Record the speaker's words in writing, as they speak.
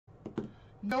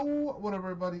Yo, what up,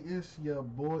 everybody? It's your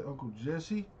boy, Uncle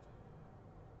Jesse.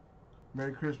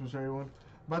 Merry Christmas, everyone.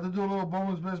 About to do a little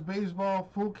Bowman's Best Baseball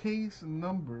full case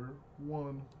number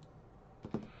 1.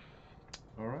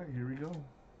 Alright, here we go.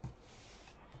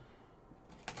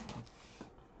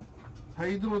 How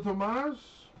you doing, Tomas?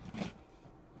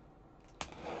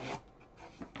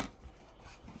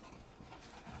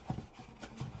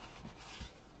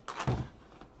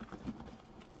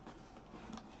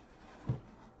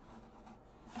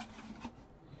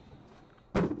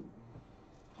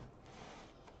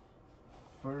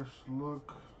 First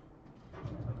look,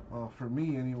 for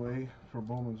me anyway, for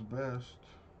Bowman's Best.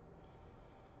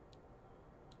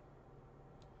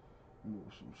 Move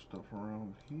some stuff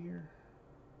around here.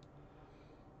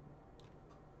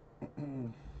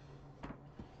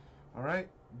 Alright,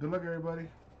 good luck, everybody.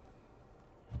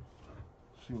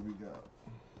 Let's see what we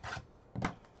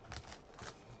got.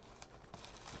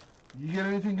 You get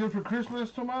anything good for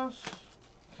Christmas, Tomas?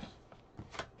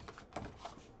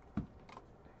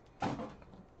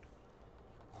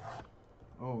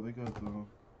 Oh, they got the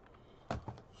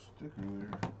sticker there.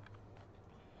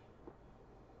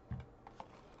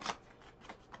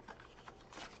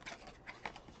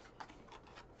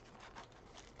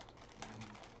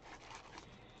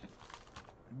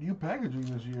 New packaging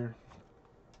this year.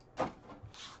 A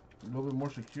little bit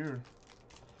more secure.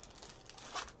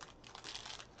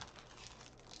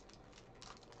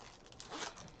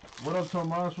 What up,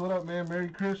 Tomas? What up, man? Merry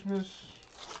Christmas.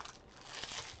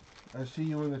 I see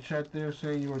you in the chat there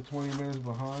saying you were 20 minutes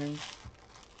behind.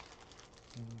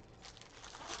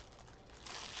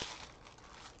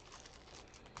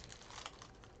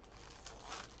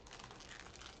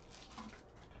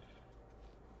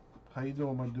 How you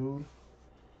doing, my dude?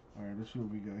 Alright, let's see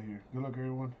what we got here. Good luck,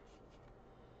 everyone.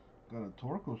 Got a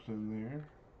Torcos in there.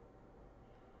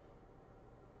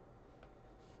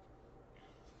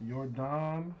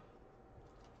 Jordan.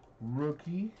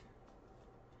 Rookie.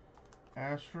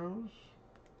 Astros.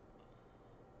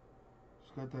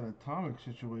 It's got that atomic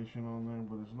situation on there,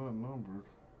 but it's not numbered.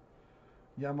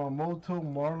 Yamamoto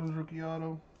Marlins rookie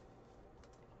auto.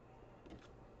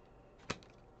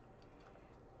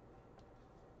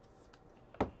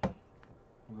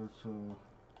 Let's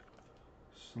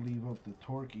sleeve up the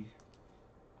Torquay.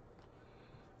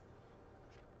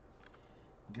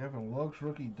 Gavin Lux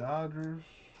rookie Dodgers.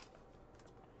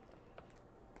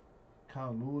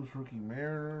 Kyle Lewis rookie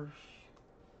Mariners.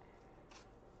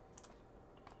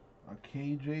 A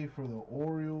KJ for the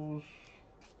Orioles.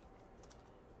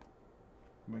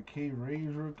 McKay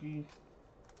Rays rookie.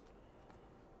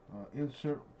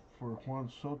 Insert for Juan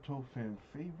Soto fan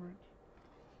favorite.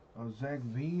 A Zach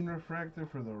Veen refractor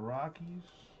for the Rockies.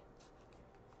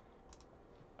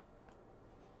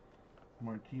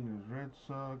 Martinez Red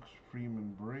Sox.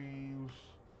 Freeman Braves.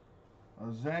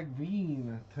 A Zach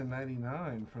Veen to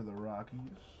 99 for the Rockies.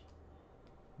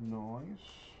 Nice.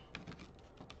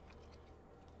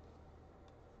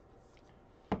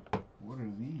 What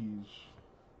are these?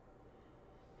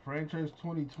 Franchise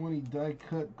 2020 die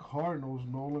cut Cardinals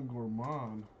Nolan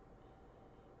Gorman.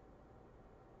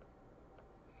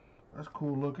 That's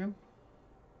cool looking.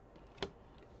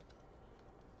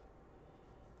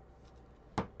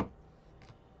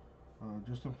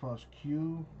 Justin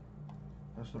Foscue.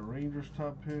 That's the Rangers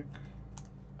top pick.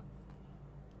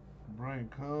 Brian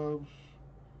Cubs.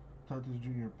 Tatis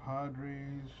Jr.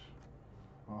 Padres.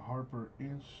 Harper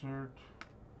insert.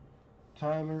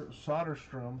 Tyler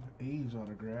Soderstrom, A's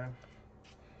autograph.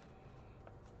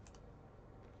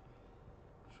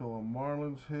 So a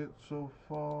Marlins hit so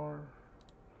far.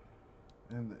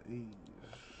 And the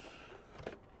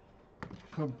A's.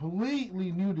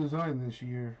 Completely new design this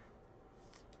year.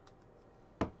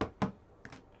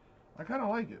 I kind of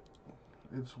like it.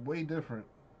 It's way different.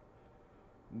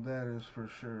 That is for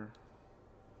sure.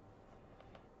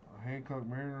 A Hancock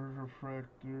Mariners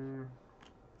refractor.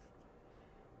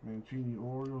 Mancini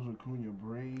Orioles, Acuna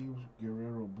Braves,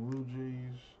 Guerrero Blue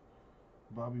Jays,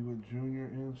 Bobby Witt Jr.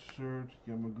 insert,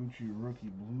 Yamaguchi rookie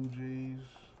Blue Jays.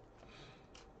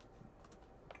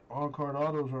 On-card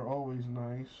autos are always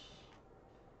nice.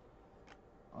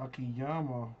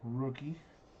 Akiyama rookie.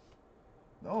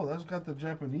 Oh, that's got the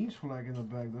Japanese flag in the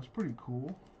back. That's pretty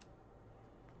cool.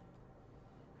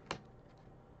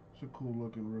 It's a cool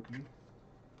looking rookie.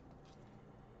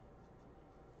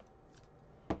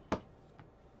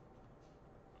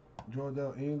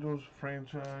 Jordell Angels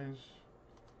franchise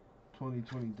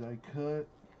 2020 die cut.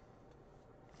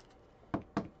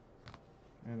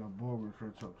 And a Bowman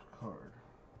Red Sox card.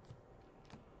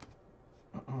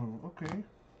 Okay.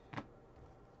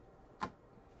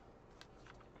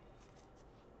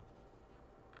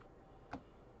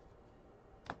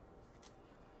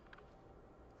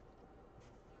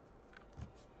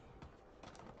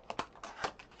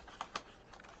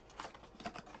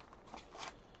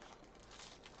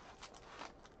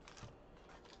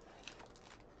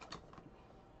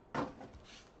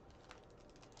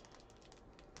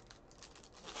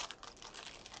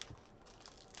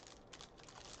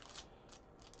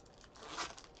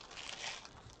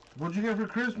 What'd you get for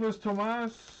Christmas,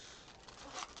 Tomas?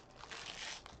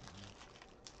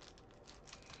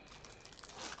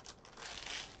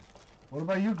 What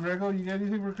about you, Grego? You got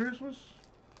anything for Christmas?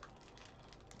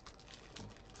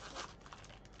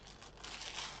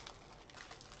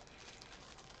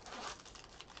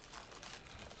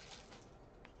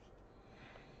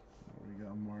 We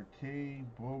got Marte,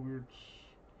 Bogarts,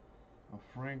 a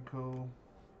Franco,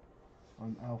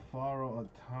 an Alfaro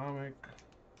Atomic,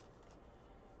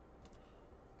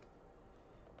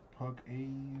 Puck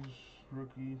A's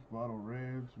rookie, Bottle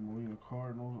Reds, Molina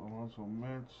Cardinals, Alonso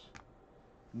Mets,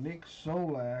 Nick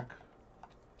Solak,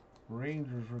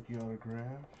 Rangers rookie autograph.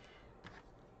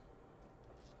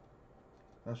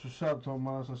 That's what's up,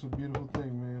 Tomas. That's a beautiful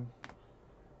thing, man.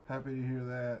 Happy to hear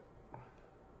that.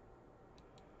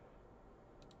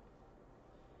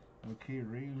 McKay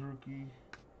Rays rookie,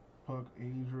 Puck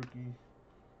A's rookie,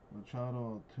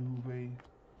 Machado Altuve,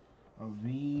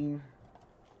 Aveen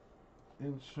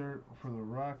insert for the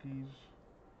Rockies,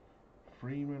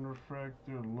 Freeman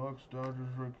refractor, Lux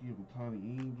Dodgers rookie,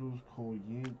 Otani Angels, Cole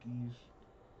Yankees,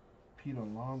 Pete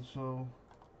Alonso,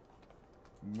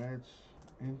 Mets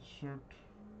insert,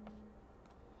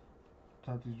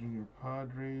 Tatis Jr.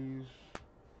 Padres,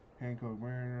 Hancock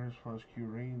Mariners, Foscue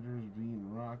Rangers, Bean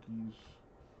Rockies,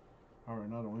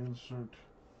 Arenado insert.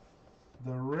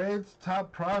 The Reds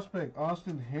top prospect,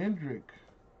 Austin Hendrick,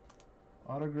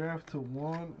 autograph to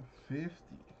 150.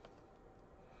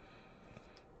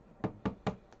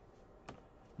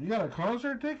 You got a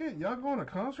concert ticket? Y'all going to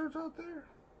concerts out there?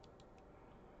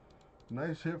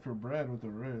 Nice hit for Brad with the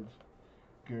Reds.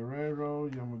 Guerrero,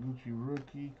 Yamaguchi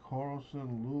rookie,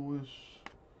 Carlson, Lewis,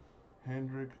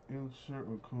 Hendrick insert,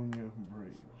 Acuna,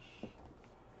 Braves.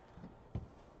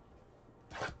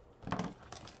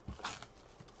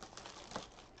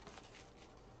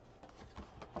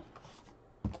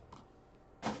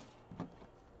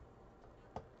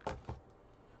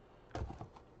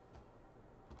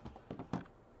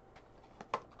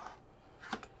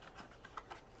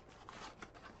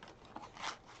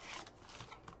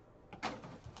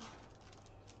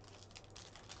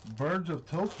 Birds of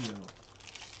Tokyo.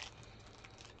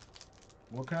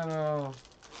 What kind of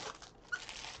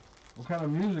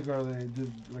music are they?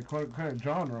 Like what kind of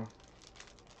genre?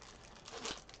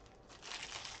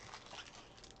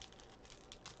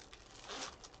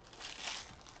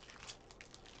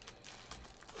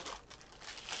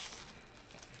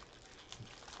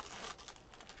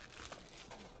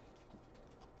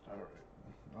 All right.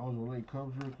 I was a late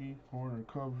Cubs rookie, Horner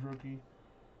Cubs rookie.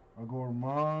 A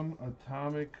Gorman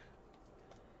Atomic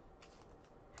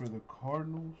for the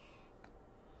Cardinals.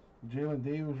 Jalen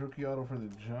Davis rookie auto for the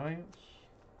Giants.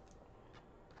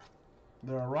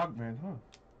 They're a rock band, huh?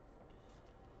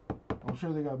 I'm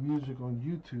sure they got music on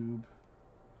YouTube.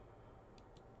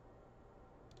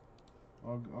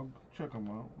 I'll check them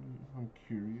out. I'm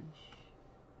curious.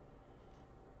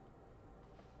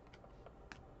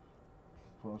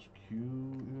 Plus Q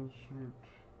insert.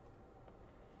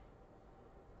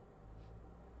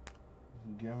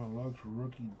 Gavin Lux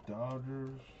rookie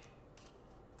Dodgers.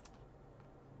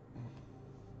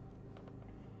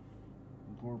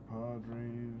 Gore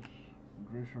Padres.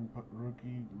 Grisham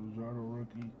rookie. Luzardo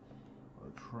rookie.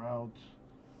 Trout.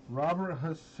 Robert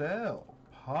Hassell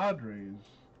Padres.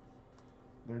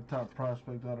 Their top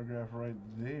prospect autograph right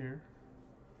there.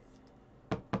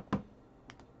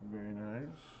 Very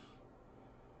nice.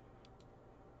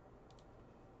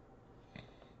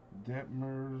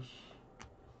 Detmers.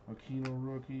 Aquino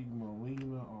rookie,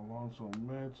 Molina, Alonso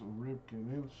Mets, Ripken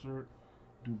insert,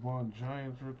 Dubon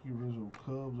Giants rookie, Rizzo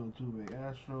Cubs, Altuve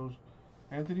Astros,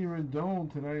 Anthony Rendon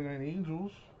to 99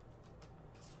 Angels.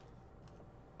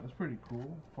 That's pretty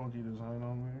cool. Funky design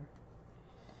on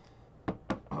there.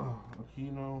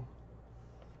 Aquino,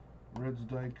 Reds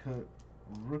die cut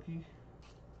rookie,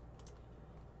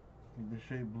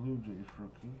 Bichet Blue Jays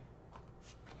rookie.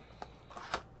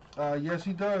 Yes,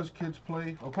 he does. Kids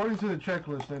play according to the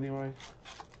checklist, anyway.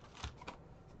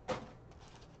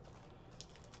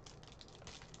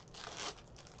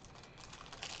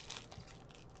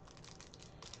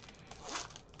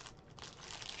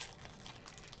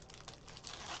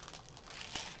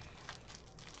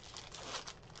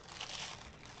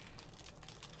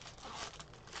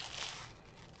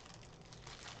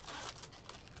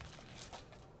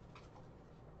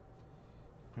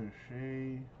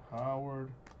 Bichet,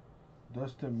 Howard,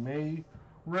 Dustin May,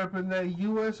 repping that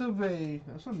US of A.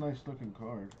 That's a nice looking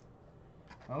card.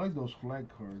 I like those flag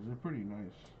cards. They're pretty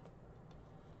nice.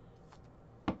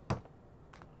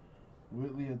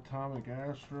 Whitley Atomic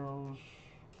Astros.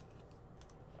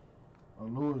 A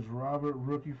Lewis Robert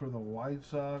rookie for the White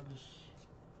Sox.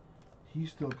 He's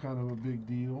still kind of a big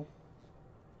deal.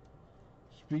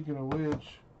 Speaking of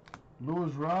which,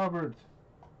 Lewis Robert,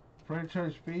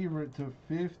 franchise favorite to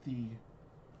 50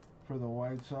 for the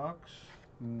White Sox.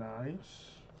 Nice.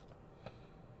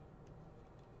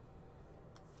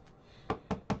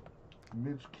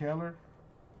 Mitch Keller,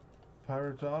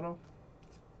 Pirates auto.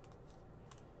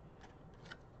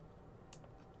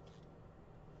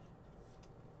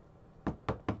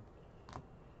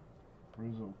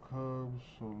 Rizzo Cubs,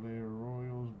 Soler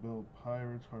Royals, Bell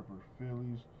Pirates, Harper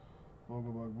Phillies,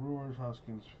 Vogelbach Brewers,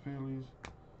 Hoskins Phillies,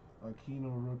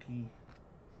 Aquino rookie,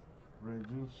 Reds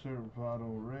insert,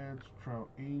 Votto Reds, Trout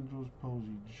Angels,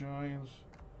 Posey Giants,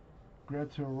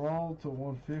 Gratterall to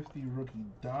 150 rookie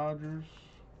Dodgers.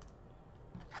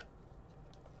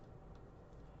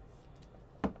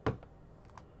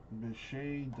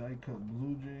 Bichet, die cut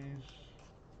Blue Jays.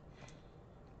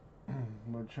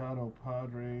 Machado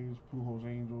Padres, Pujols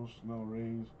Angels, Snell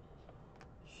Rays,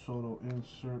 Soto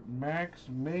insert, Max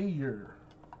Meyer.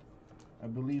 I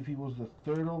believe he was the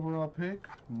 3rd overall pick.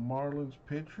 Marlins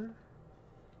pitcher.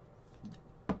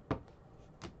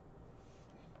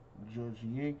 Judge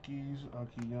Yankees,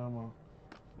 Akiyama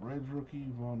Reds rookie,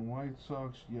 Vaughn White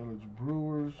Sox, Yelich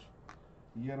Brewers.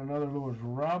 Yet another Lewis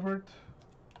Robert,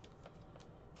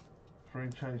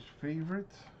 franchise favorite.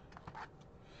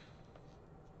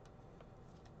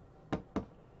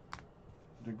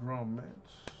 DeGrom Mets.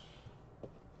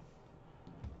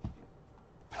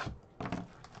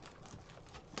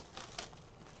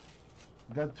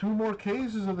 Got 2 more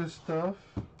cases of this stuff.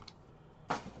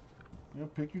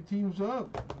 Pick your teams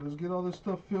up. Let's get all this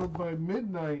stuff filled by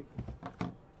midnight.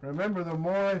 Remember, the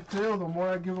more I fill, the more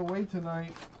I give away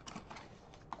tonight.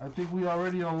 I think we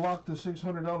already unlocked the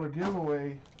 $600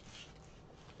 giveaway.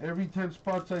 Every 10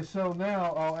 spots I sell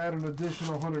now, I'll add an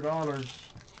additional $100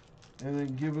 and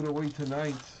then give it away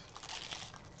tonight.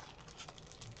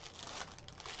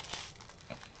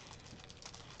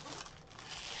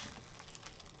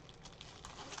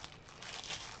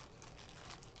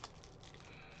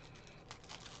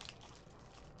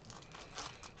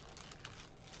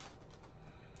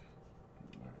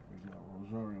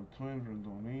 Rosario Twins,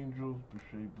 Rendon Angels,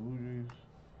 Boucher Blue Jays,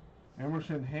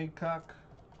 Emerson Hancock,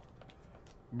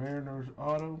 Mariners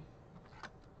auto,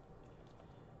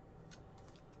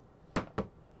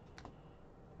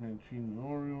 Mancini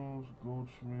Orioles,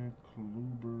 Goldschmidt,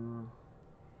 Kluber,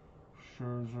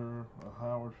 Scherzer, a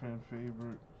Howard fan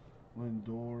favorite,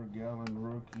 Lindor, Gallen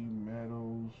rookie,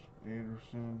 Meadows,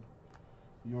 Anderson,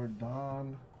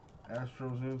 Jordan,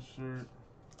 Astros insert,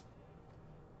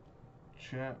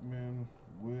 Chapman,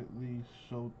 Whitley,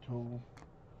 Soto,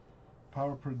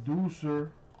 power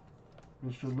producer,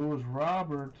 Mr. Lewis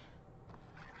Robert,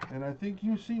 and I think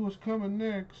you see what's coming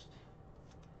next.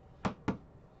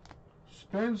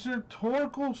 Spencer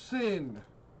Torkelson,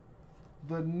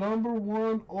 the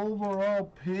 #1 overall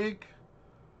pick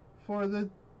for the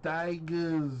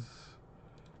Tigers.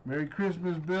 Merry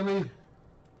Christmas, Billy.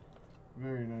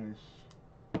 Very nice.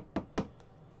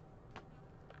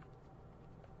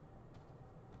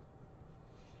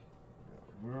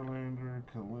 Verlander,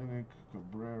 Kalinick,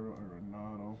 Cabrera,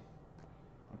 Arenado,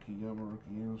 Akiyama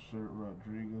rookie insert,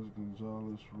 Rodriguez,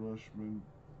 Gonzalez, Rushman,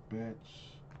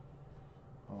 Betts,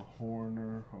 a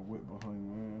Horner, a whip behind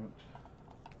that.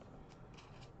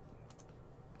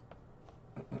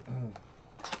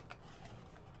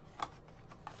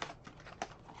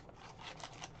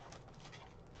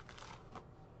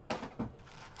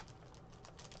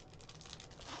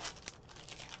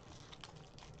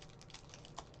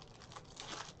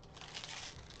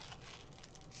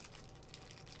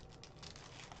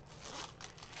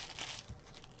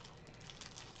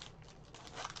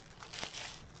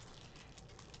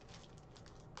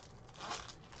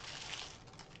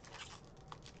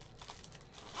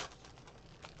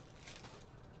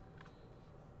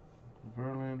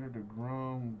 Verlander,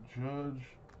 DeGrom, Judge,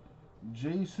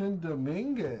 Jason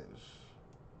Dominguez,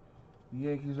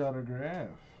 Yankees autograph.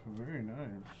 Very nice.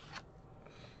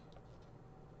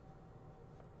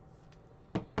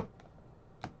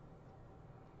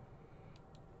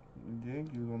 The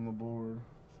Yankees on the board.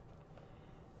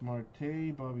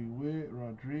 Marte, Bobby Witt,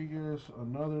 Rodriguez,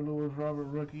 another Lewis Robert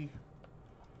rookie.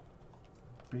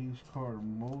 Base card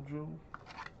Mojo.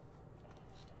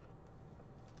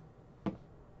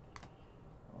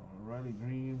 Riley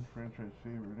Green, franchise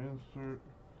favorite insert.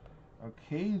 A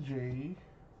KJ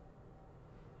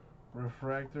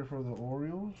refractor for the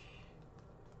Orioles.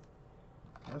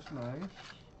 That's nice.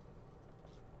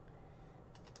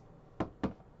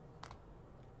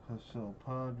 Hassel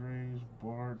Padres,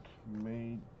 Bart,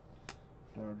 Made,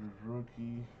 Dodgers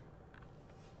rookie.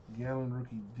 Gallen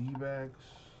rookie D-backs.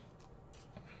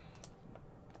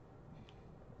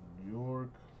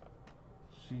 York.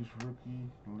 Cease rookie.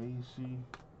 Lacey.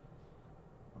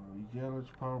 Yelich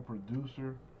power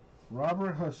producer.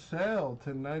 Robert Hassell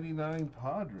to 99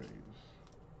 Padres.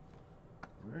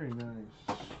 Very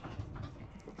nice.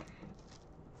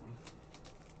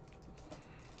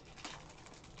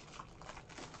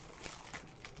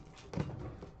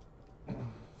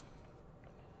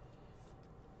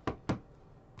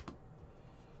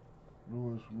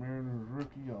 Lewis Mariners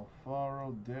rookie.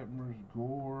 Alfaro. Detmers.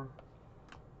 Gore.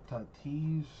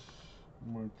 Tatis.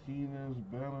 Martinez.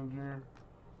 Bellinger.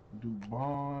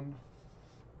 Dubon.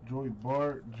 Joey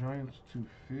Bart. Giants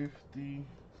 250.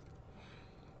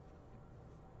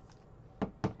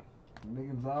 Nick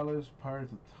Gonzalez.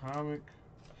 Pirates Atomic.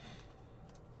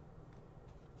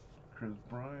 Chris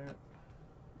Bryant.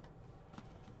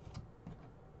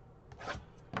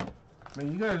 Man,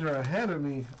 you guys are ahead of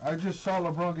me. I just saw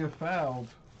LeBron get fouled.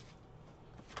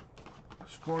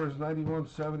 Score is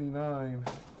 91-79.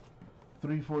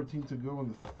 3:14 to go in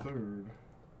the third.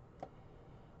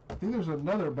 I think there's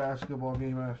another basketball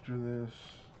game after this.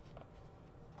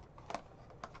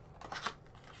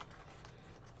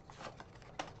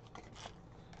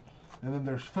 And then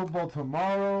there's football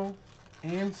tomorrow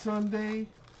and Sunday.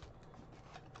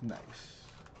 Nice.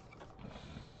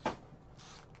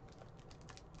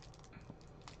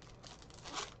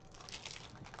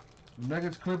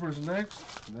 Nuggets Clippers next.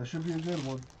 That should be a good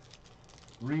one.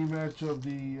 Rematch of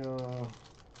the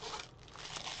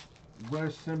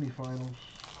West semifinals.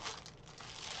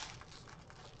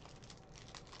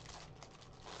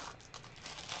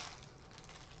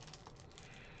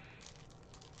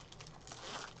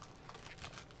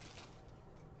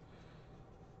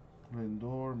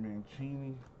 Lindor,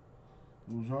 Mancini,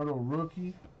 Luzardo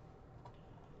rookie.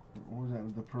 What was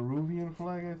that? The Peruvian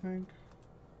flag, I think.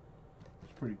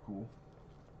 It's pretty cool.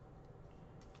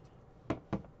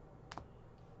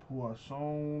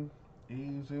 Poisson,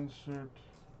 A's insert.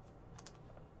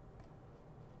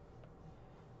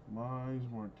 Mize,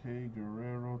 Marte,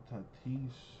 Guerrero,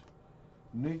 Tatis,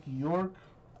 Nick York,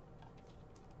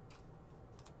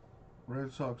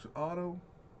 Red Sox auto.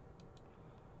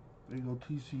 There you go,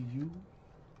 TCU.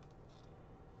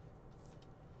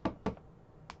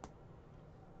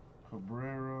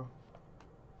 Cabrera,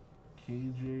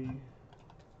 KJ,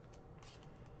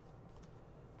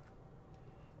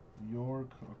 York,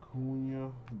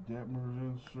 Acuna, Detmers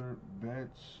insert,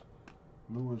 Betts,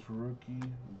 Lewis rookie,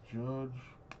 Judge,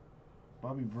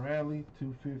 Bobby Bradley,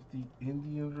 250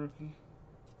 Indians rookie.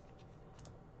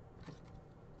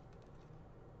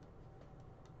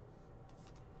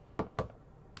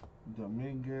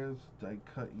 Dominguez, die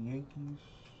cut Yankees.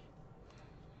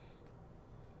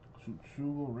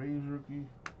 Tsutsugo, Rays rookie.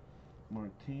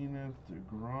 Martinez,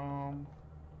 DeGrom,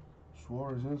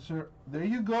 Suarez insert. There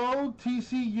you go,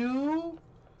 TCU.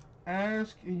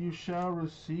 Ask and you shall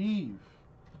receive.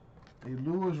 A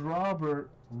Lewis Robert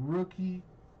rookie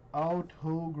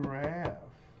autograph.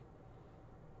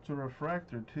 It's a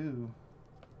refractor too.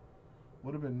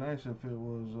 Would have been nice if it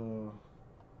was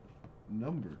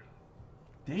numbered.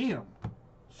 Damn.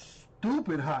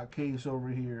 Stupid hot case over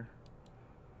here.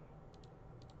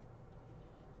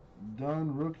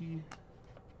 Dunn rookie.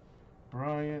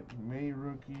 Bryant, May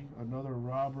rookie. Another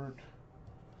Robert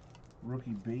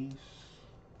rookie base.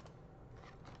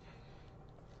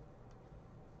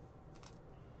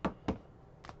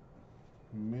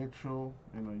 Mitchell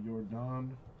and a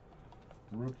Jordan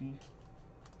rookie.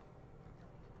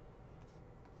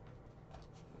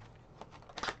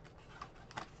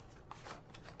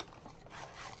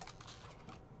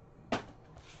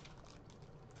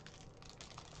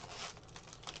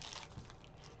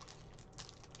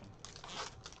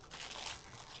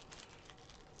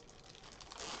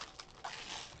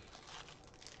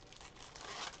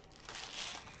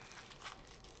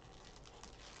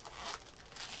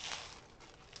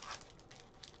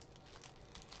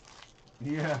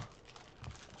 Yeah,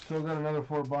 still got another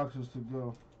 4 boxes to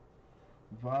go.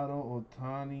 Votto,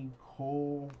 Ohtani,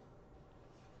 Cole,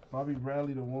 Bobby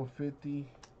Bradley to 150,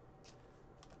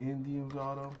 Indians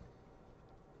auto.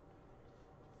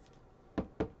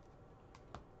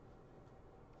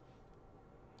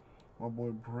 My boy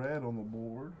Brad on the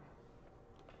board.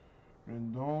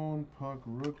 Rendon, Puck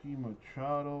rookie,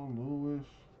 Machado, Lewis,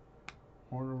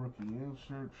 Horner rookie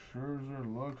insert, Scherzer,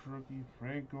 Lux rookie,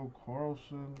 Franco,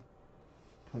 Carlson,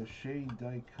 Pache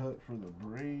die cut for the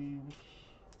Braves.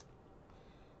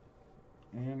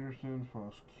 Anderson,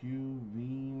 Foscue,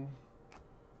 Veen,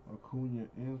 Acuna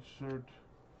insert,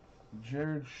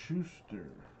 Jared Schuster,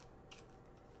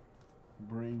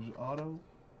 Braves auto.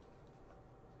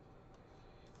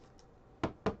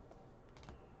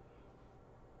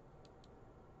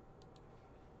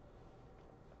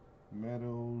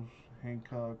 Meadows,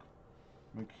 Hancock,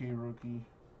 McKay rookie,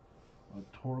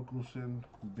 a Torkelson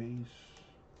base,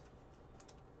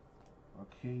 a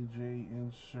KJ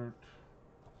insert,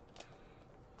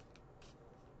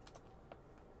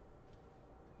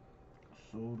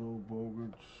 Soto,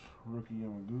 Bogarts, rookie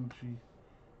Yamaguchi,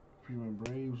 Freeman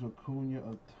Braves, Acuna,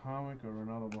 Atomic, a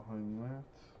Ronaldo behind that.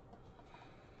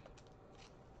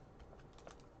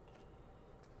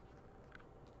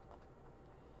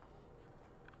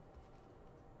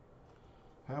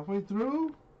 Halfway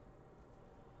through,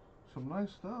 some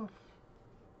nice stuff.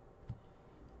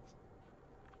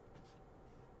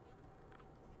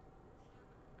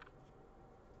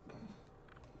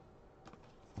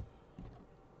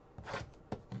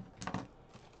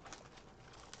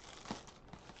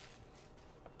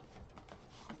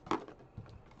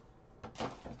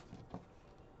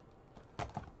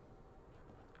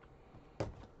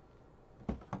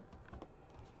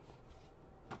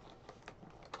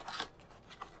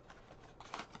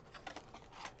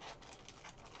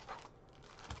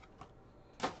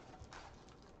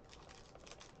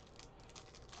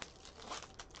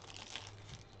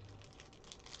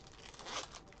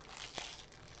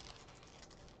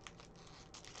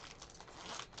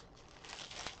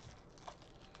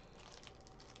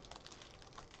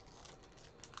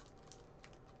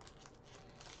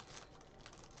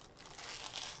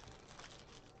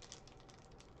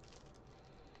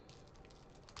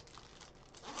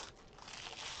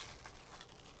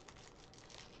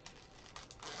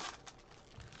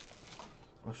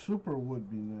 A super would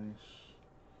be nice.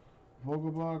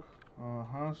 Vogelbach,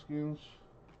 Hoskins.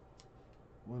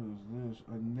 What is this?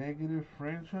 A negative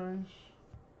franchise?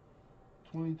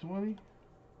 2020?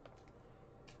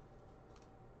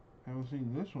 Haven't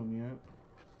seen this one yet.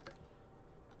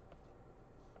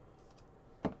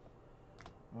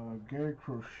 Gary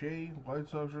Crochet, White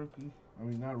Sox rookie. I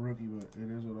mean, not rookie, but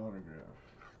it is an autograph.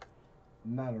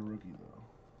 Not a rookie, though.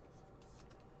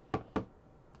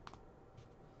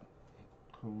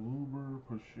 Kluber,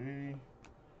 Crochet,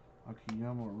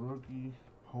 Akiyama rookie,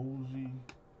 Posey,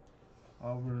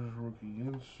 Alvarez rookie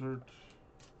insert,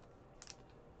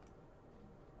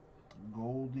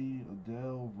 Goldie,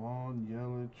 Adele, Vaughn,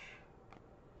 Yelich,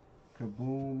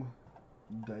 Kaboom,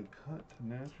 die cut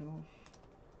Nationals,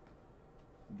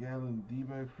 Gallon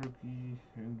D-backs rookie,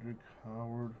 Hendrick,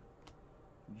 Howard,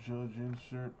 Judge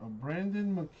insert, a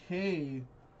Brandon McKay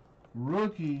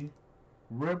rookie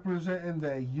representing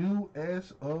the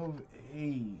U.S. of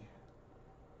A.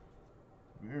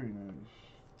 Very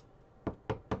nice.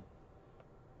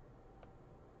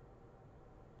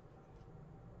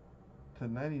 To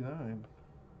 99.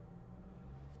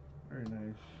 Very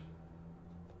nice.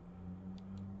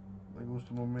 That goes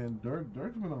to my man Dirk.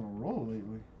 Dirk's been on a roll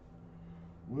lately.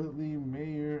 Whitley,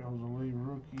 Mayer, Ozolay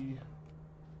rookie,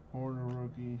 Horner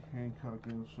rookie, Hancock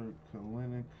insert,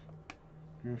 Kalinick,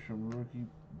 Grisham rookie,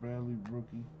 Bradley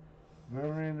rookie,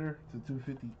 Verlander to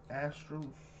 250 Astros.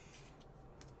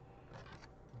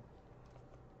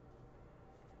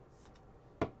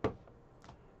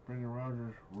 Brendan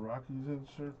Rodgers Rockies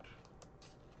insert,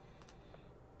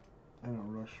 and a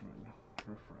Rushman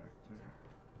refractor.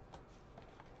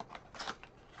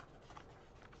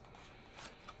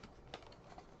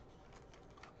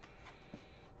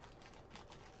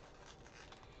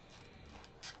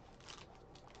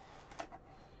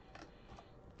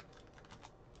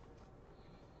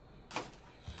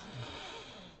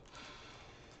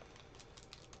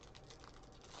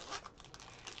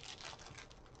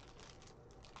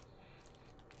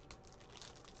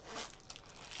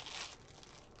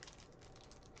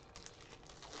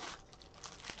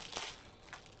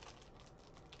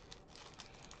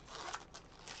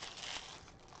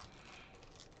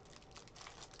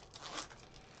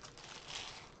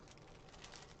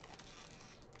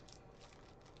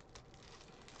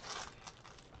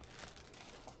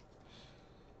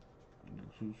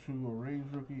 Sugar Rays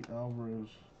rookie, Alvarez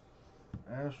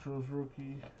Astros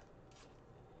rookie,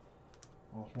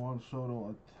 Juan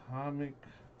Soto Atomic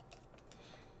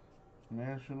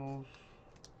Nationals,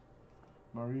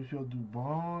 Mauricio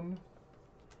Dubon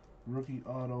rookie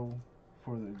auto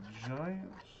for the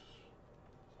Giants.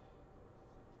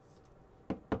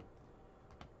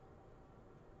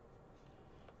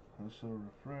 Hustle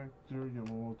refractor,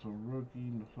 Yamamoto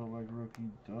rookie, Nosolak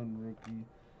rookie, Dunn rookie,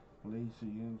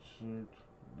 Lacey insert,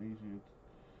 Lacey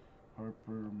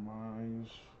Harper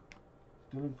Mize,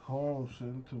 Dylan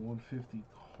Carlson to 150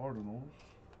 Cardinals.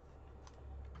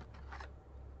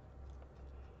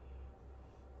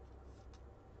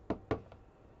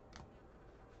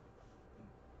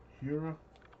 Hura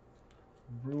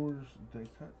Brewers die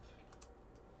cut.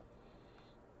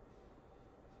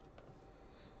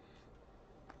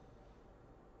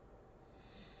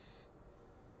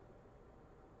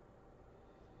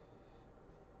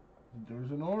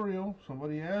 There's an Oreo.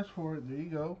 Somebody asked for it. There you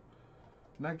go.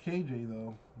 Not KJ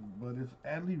though, but it's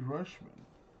Adley Rushman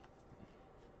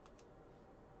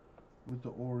with the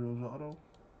Orioles auto.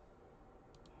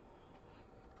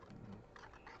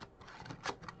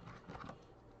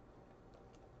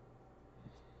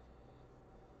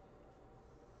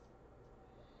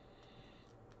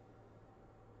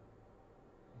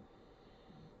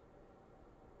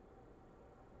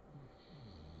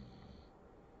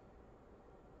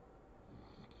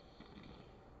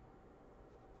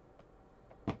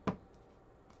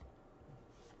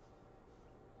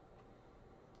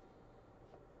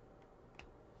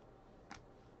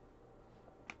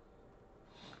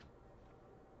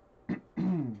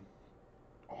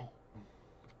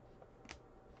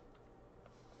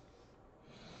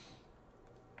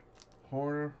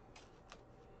 Horner,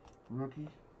 rookie.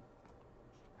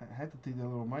 I had to take that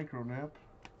little micro nap.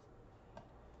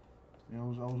 You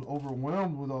know, I was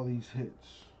overwhelmed with all these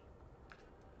hits.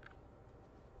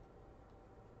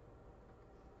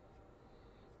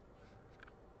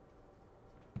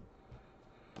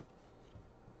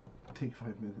 Take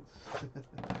 5 minutes.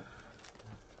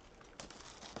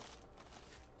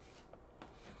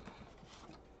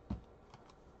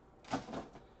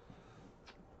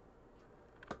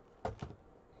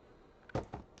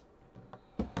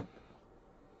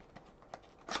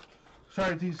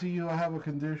 Sorry, TCU, I have a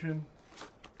condition.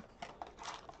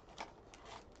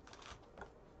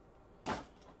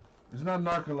 It's not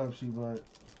narcolepsy, but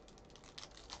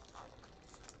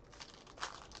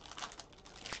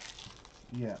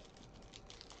yeah.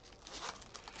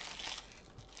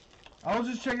 I was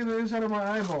just checking the inside of my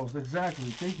eyeballs.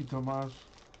 Exactly. Thank you, Tomas.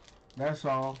 That's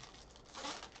all.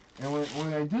 And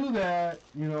when I do that,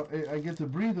 you know, I get to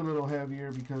breathe a little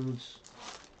heavier because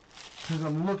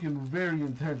I'm looking very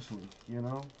intensely, you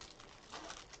know.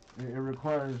 It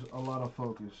requires a lot of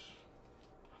focus.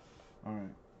 All right.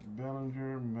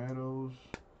 Bellinger, Meadows.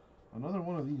 Another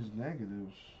one of these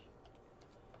negatives.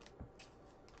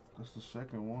 That's the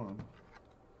second one.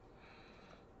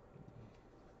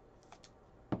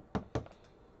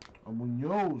 A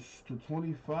Munoz to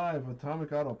 25,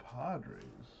 Atomic Auto Padres.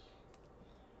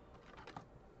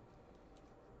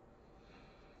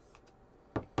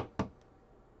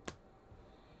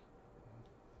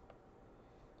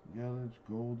 Yelich,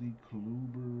 Goldie,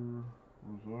 Kluber,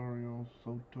 Rosario,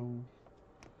 Soto,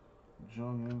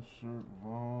 Jung insert,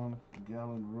 Vaughn,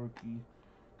 Gallen rookie,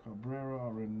 Cabrera,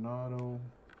 Arenado,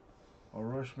 a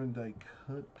Rushman die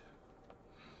cut.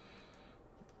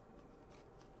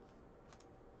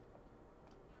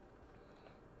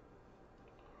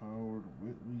 Howard,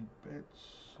 Whitley, Betts,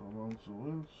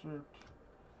 Alonso insert.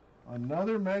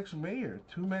 Another Max Mayer.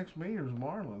 2 Max Mayers,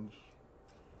 Marlins.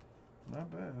 Not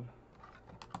bad.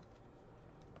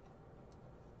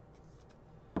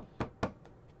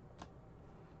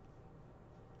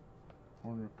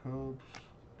 Horner Cubs,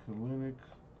 Kalinick,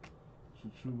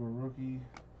 Tsutsuga rookie,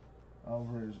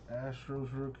 Alvarez Astros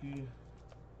rookie,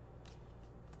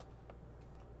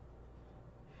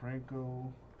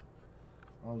 Franco,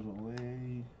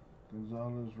 Alzolay,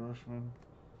 Gonzalez Rushman,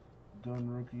 Dunn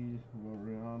rookie,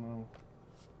 Laureano.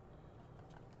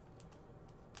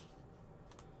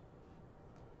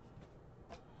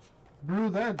 Brew,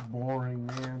 that's boring,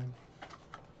 man.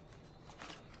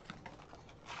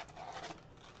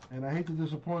 And I hate to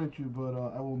disappoint you, but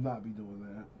I will not be doing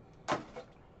that.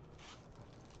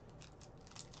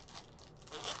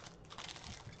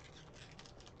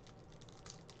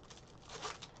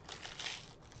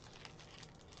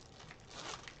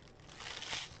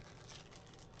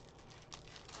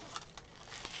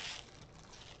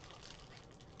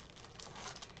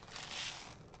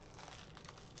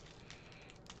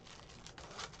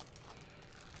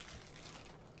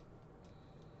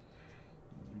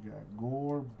 We got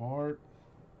Gore, Bart,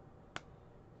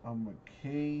 a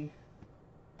McKay,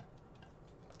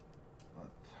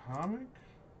 Atomic.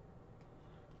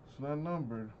 It's not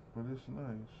numbered, but it's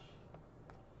nice.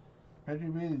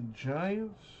 Patrick Bailey,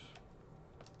 Giants.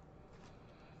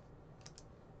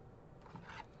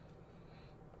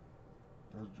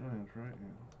 That's Giants, right? Yeah.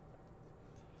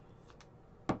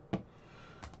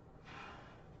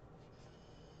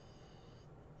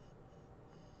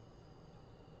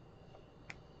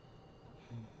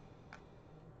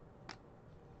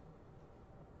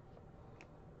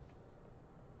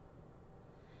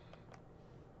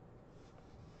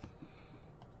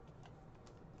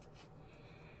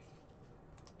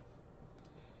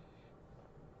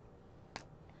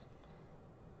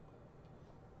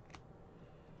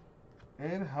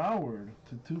 Ed Howard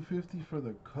to 250 for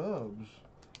the Cubs.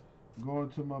 Going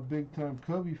to my big time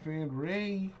Cubby fan,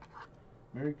 Ray.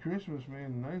 Merry Christmas,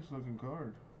 man. Nice looking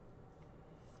card.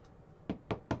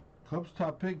 Cubs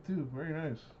top pick too. Very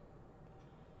nice.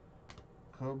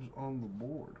 Cubs on the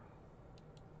board.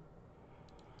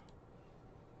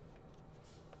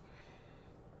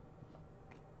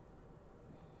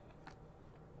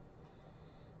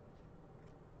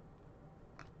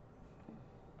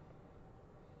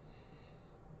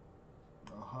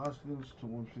 Hoskins to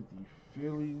 150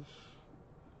 Phillies.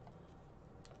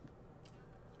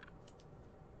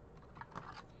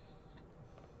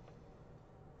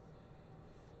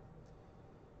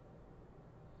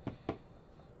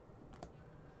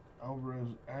 Alvarez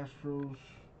Astros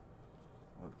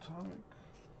Atomic.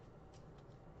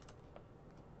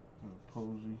 And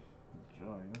Posey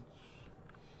Giants.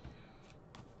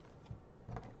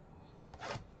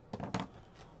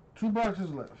 Two boxes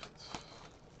left.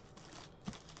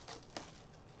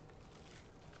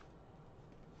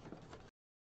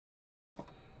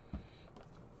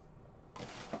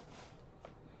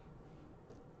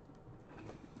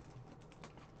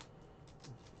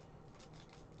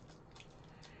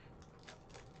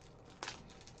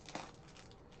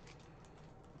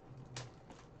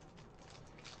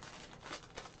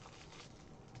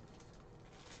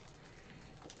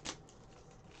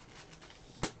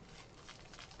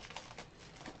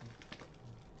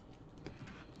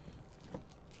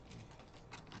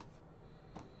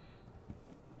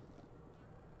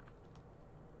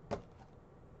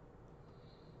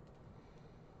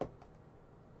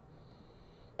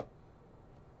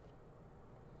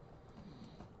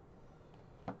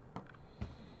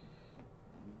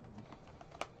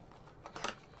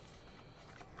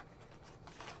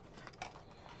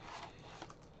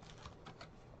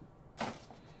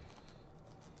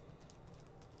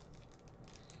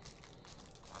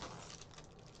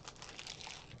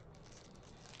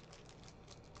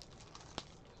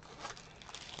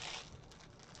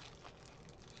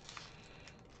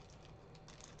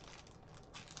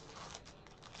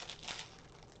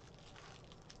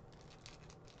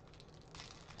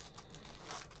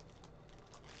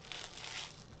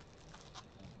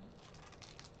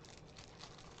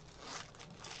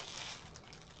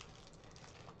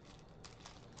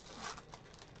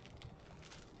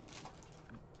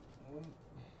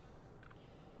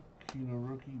 Keno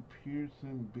rookie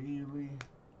Pearson Bailey.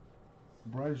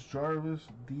 Bryce Jarvis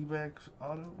D-backs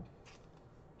auto.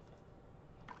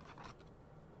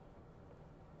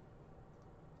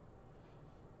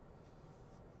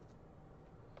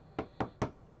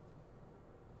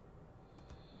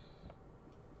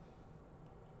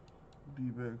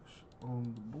 D-backs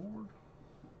on the board.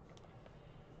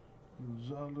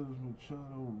 Gonzalez,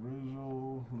 Machado,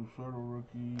 Rizzo, Luciano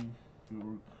rookie,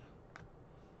 York,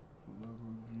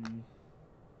 Celebrity,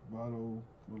 Votto,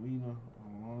 Molina,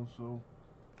 Alonso,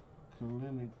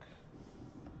 Kalinick,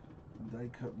 Die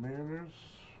Cut Mariners,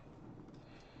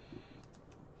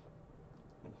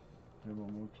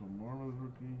 Yamamoto Marlins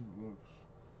rookie, Lux,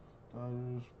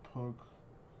 Dodgers, Puck,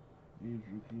 A's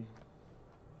rookie.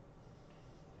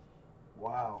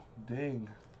 Wow, dang.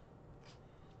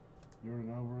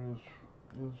 Jordan Alvarez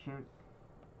insert.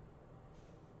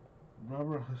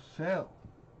 Robert Hassell.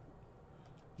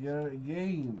 Yet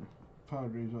again,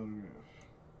 Padres autograph.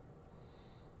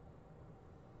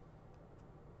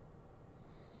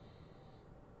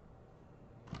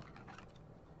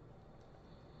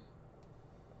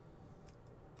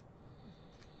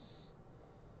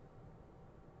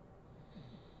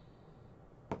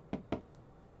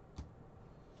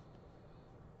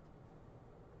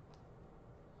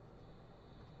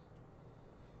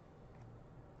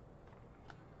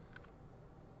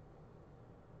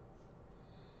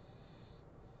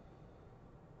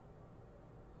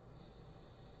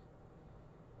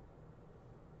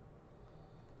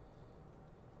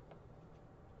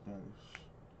 Nice.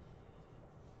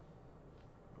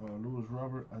 Lewis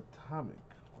Robert Atomic,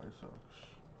 White Sox.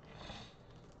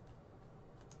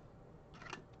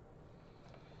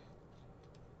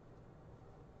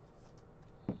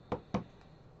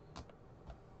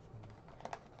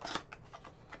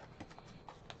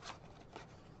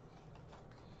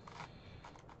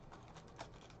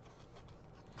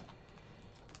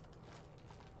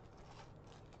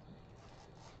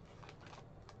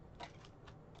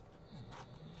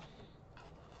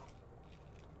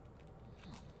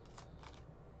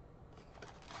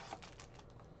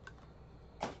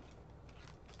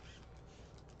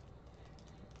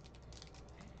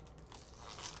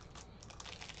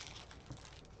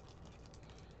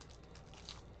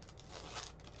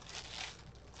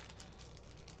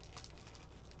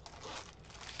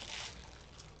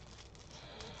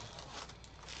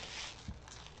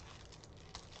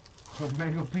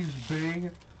 Mango Peach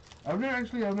Bang. I've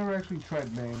never actually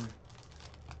tried Bang.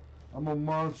 I'm a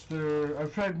Monster.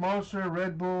 I've tried Monster,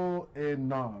 Red Bull, and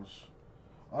Nas.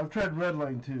 I've tried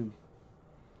Redline too.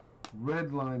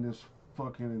 Redline is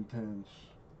fucking intense.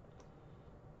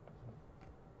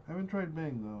 Haven't tried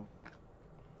Bang though.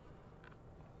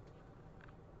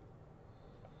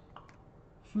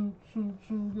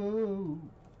 Go.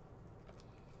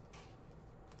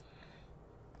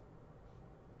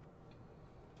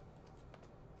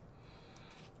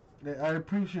 I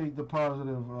appreciate the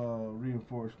positive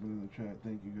reinforcement in the chat.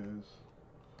 Thank you guys.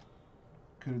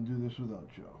 Couldn't do this without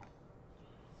y'all.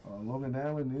 Logan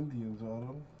Allen, Indians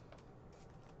auto.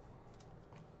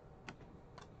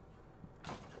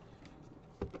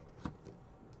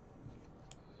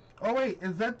 Oh wait,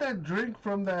 is that drink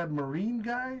from that Marine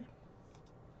guy?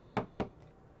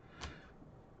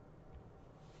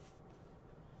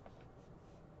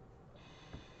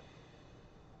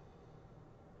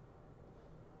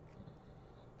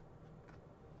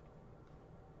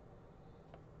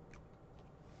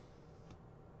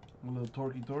 A little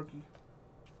Torky.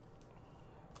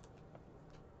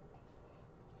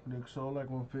 Nick Solak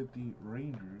 150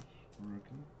 Rangers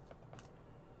rookie.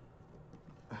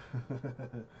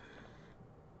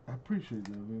 I appreciate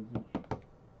that, vintage.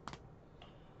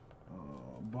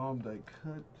 Bomb die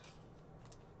cut.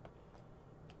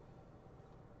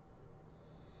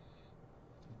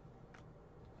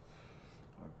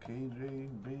 KJ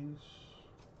base.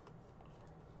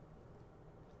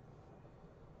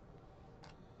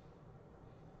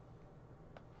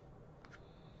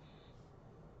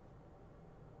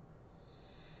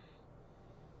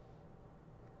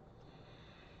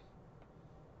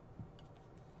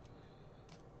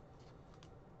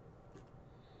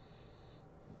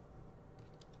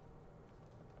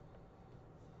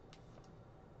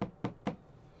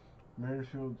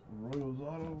 Marysfield Royals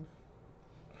auto.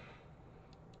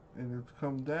 And it's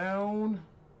come down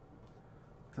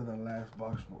to the last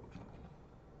box mojo.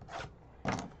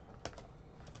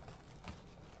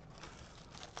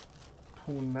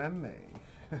 Punane.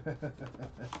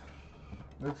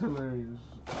 That's hilarious.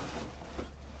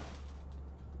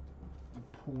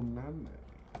 Punane.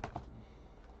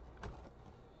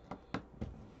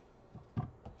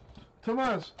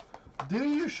 Tomas,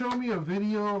 didn't you show me a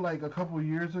video like a couple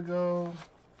years ago?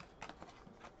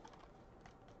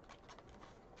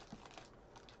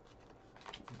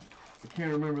 I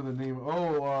can't remember the name.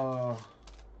 Oh,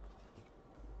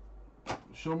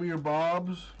 show me your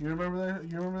bobs. You remember that?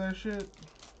 You remember that shit?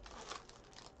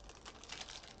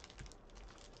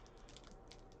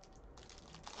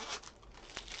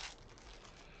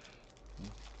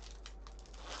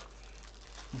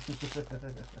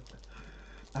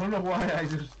 I don't know why I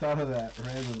just thought of that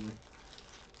randomly.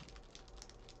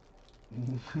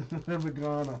 Never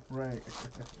gone off right.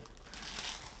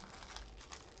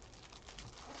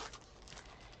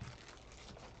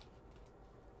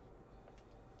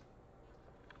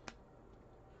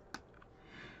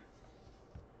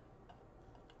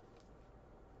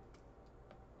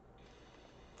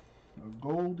 A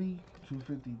Goldie,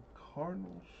 250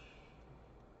 Cardinals.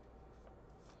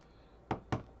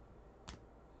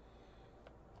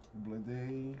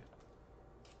 Blade.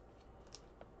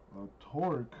 A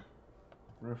Torque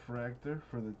refractor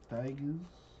for the Tigers.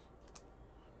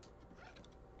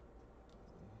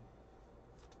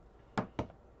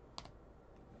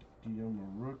 Dioma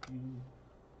rookie.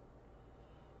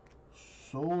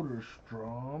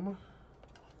 Soderstrom.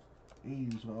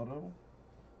 A's auto.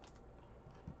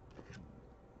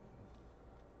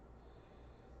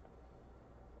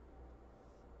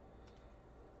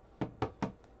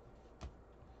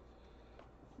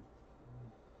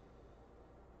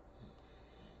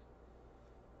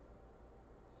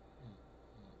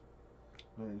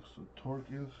 Nice, a Torque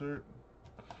insert.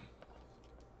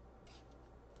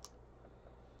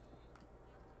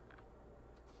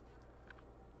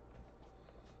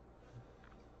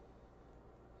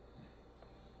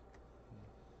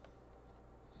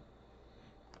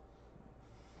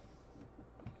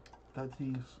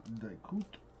 Tatis Daikut.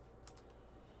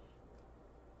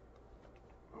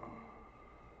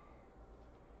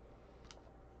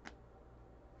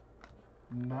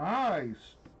 Nice.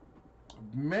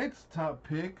 Mets top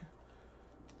pick.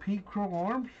 Pete Crow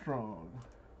Armstrong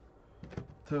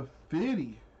to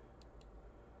 50.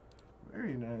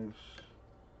 Very nice.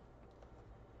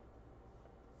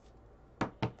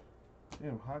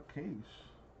 Damn, hot case.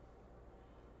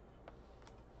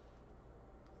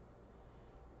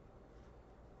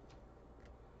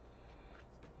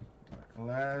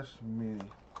 Last mini.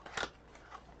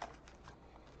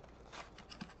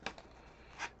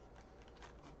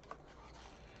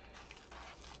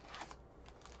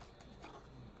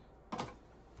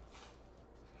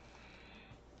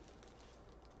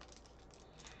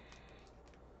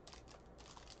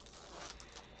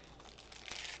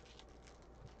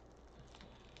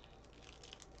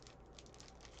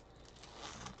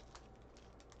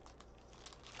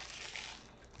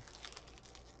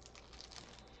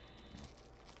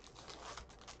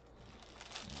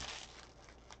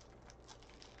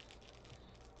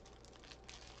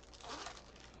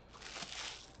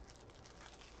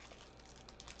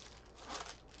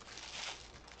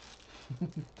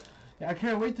 Yeah, I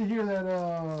can't wait to hear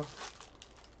that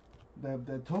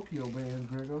Tokyo band,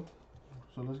 Grego.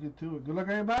 So let's get to it. Good luck,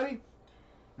 everybody,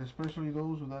 especially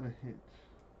those without a hit.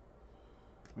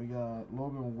 We got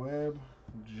Logan Webb,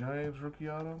 Giants rookie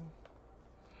auto.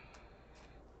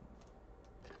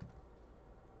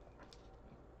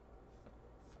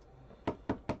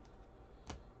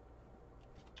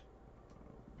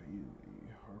 Bailey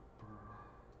Harper.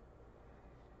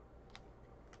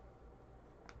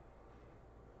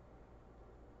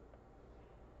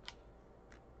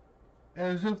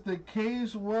 As if the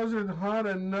case wasn't hot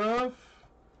enough,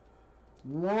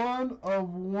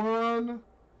 1/1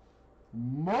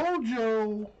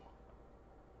 Mojo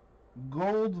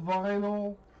gold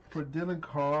vinyl for Dylan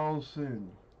Carlson.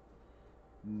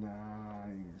 Nice.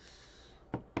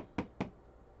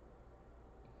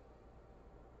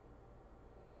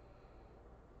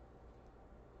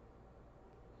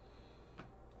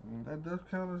 That does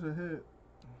count as a hit.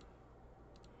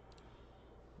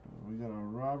 We got a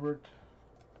Robert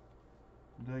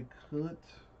Dycut.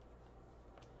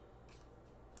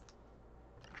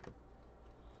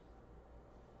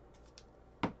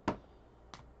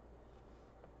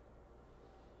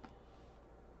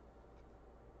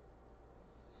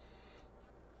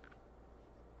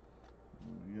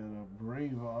 We got a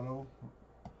Brave auto,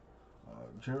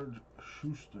 Jared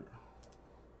Schuster.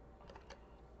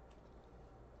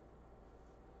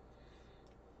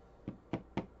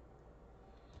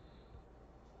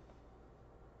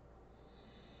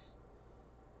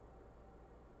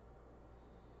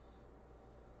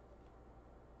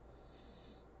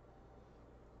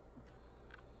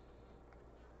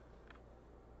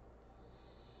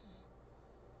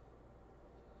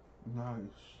 Nice.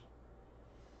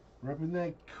 Repping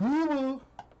that Cuba,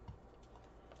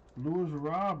 Lewis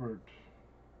Robert.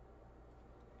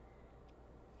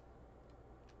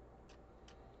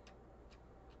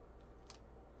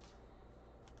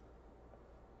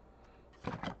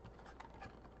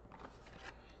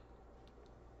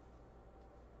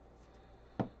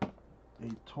 A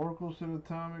Torkelson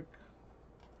Atomic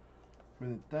for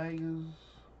the Tigers.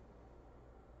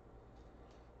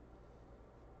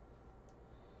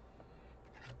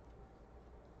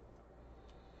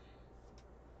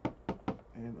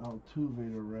 And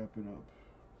Altuve to wrap it up.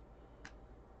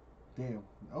 Damn,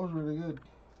 that was really good.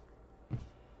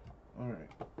 Alright,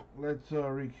 let's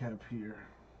recap here.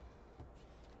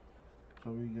 So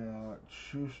we got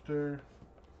Schuster,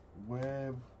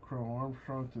 Webb, Crow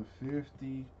Armstrong to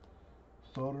 50,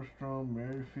 Soderstrom,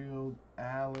 Merrifield,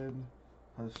 Allen,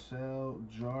 Hassell,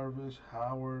 Jarvis,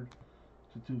 Howard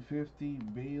to 250,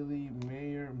 Bailey,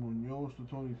 Mayer, Munoz to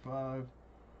 25,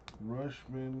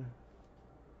 Rushman,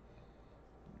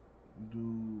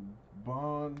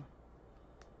 Dubon,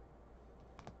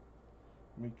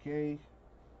 McKay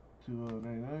to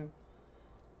 99,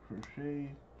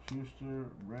 Crochet, Schuster,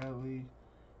 Bradley,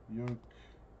 York,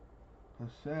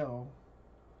 Hassell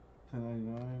to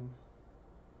 99,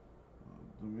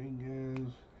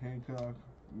 Dominguez, Hancock,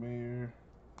 Mayer,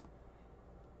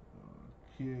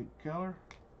 Kid Keller,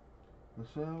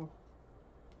 Hassell,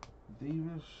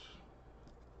 Davis,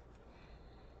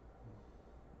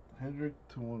 Hendrick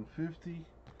to 150,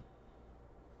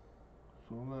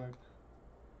 Solak,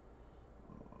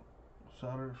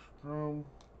 Soderstrom,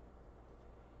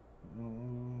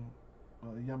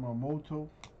 Yamamoto,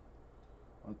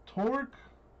 a Torque,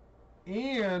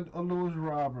 and a Lewis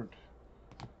Robert.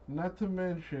 Not to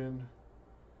mention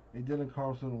a Dylan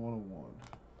Carlson 101.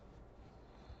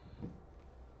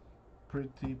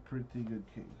 Pretty good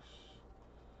case.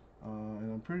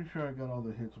 And I'm pretty sure I got all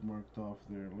the hits marked off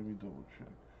there. Let me double check.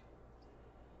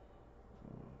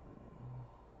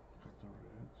 Got the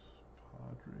Reds,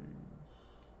 Padres,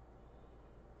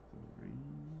 the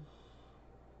Rays,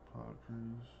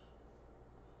 Padres,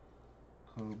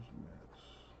 Cubs, Mets.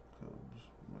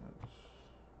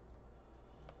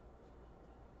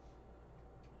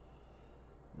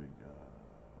 We got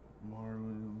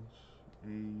Marlins,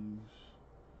 A's,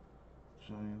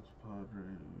 Giants,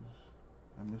 Padres.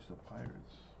 I missed the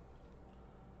Pirates.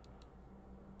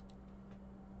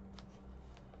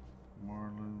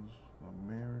 Marlins, the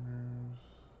Mariners.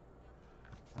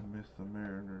 I missed the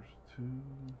Mariners too.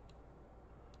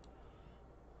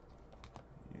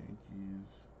 Yankees,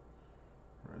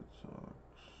 Red Sox,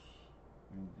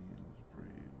 Indians,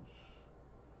 Braves,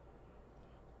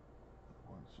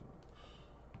 White Sox,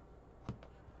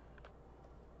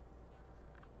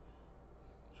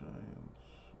 Giants,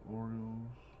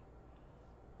 Orioles,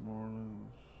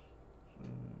 Marlins,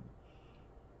 Giants,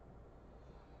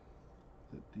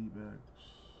 the D-backs,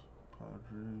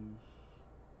 Padres,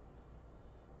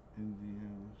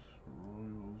 Indians,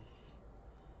 Royals,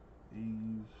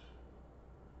 A's,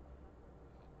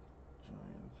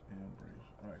 Giants, and Braves.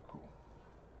 Alright, cool.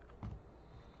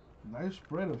 Nice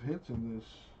spread of hits in this.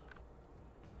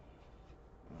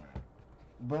 Alright.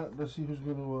 But let's see who's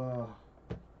going to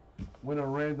win a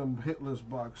random hitless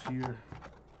box here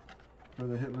for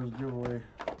the hitless giveaway.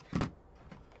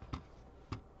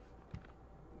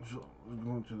 So we're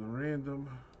going to the random.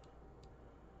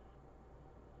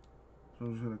 So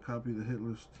I'm just going to copy the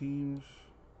hitless teams.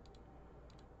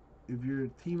 If your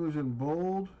team is in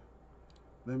bold,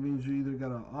 that means you either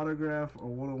got an autograph or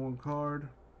one-on-one card,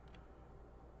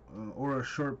 or a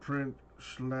short print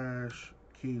 /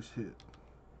 case hit.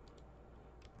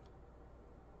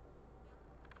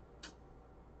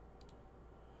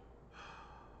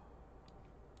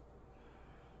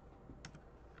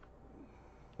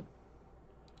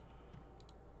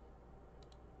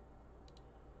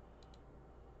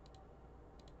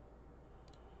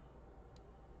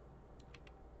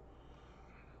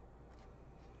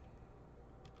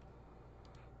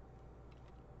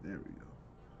 There we go.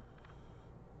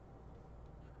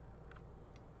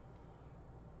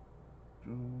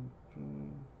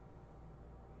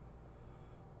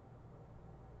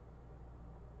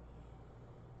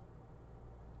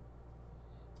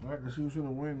 Alright, let's see who's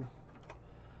gonna win.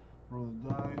 Roll the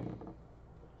die.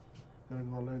 Gonna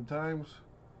go 11 times.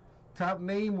 Top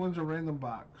name wins a random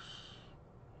box.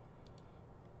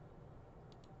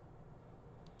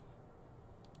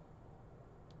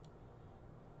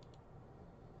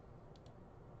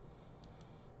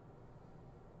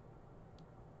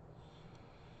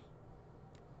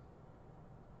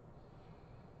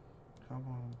 Come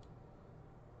on.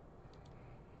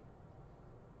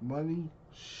 Money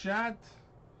shot.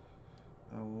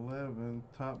 11.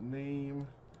 Top name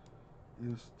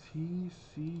is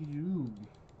TCU.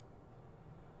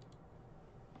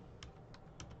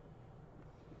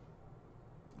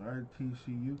 Alright,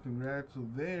 TCU, congrats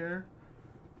there.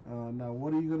 Now,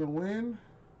 what are you going to win?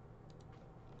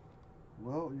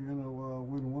 Well, you're going to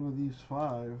win one of these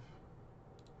 5.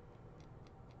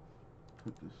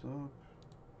 Put this up.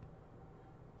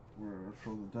 We're going to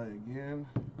throw the die again.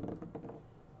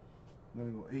 I'm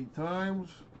going to go 8 times.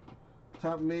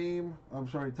 Top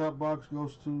box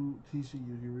goes to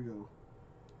TCU. Here we go.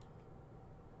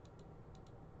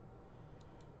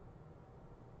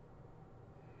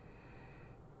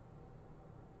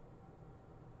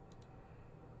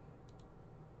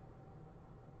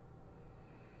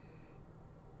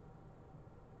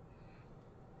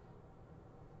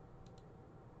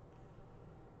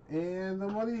 And the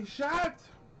money shot!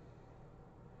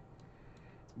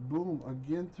 Boom,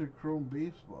 again to Chrome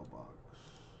Baseball box.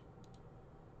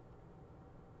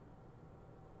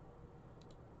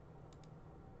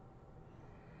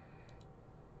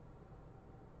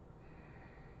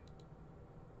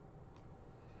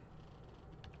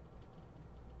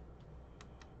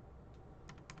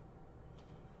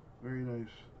 Very nice.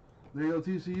 There you go,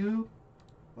 TCU.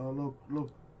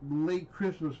 Look, late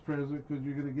Christmas present because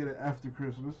you're gonna get it after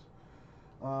Christmas.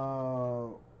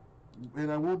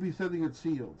 And I will be sending it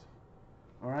sealed.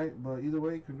 All right, but either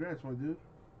way, congrats, my dude,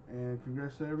 and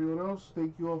congrats to everyone else.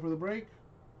 Thank you all for the break.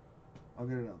 I'll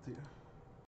get it out to you.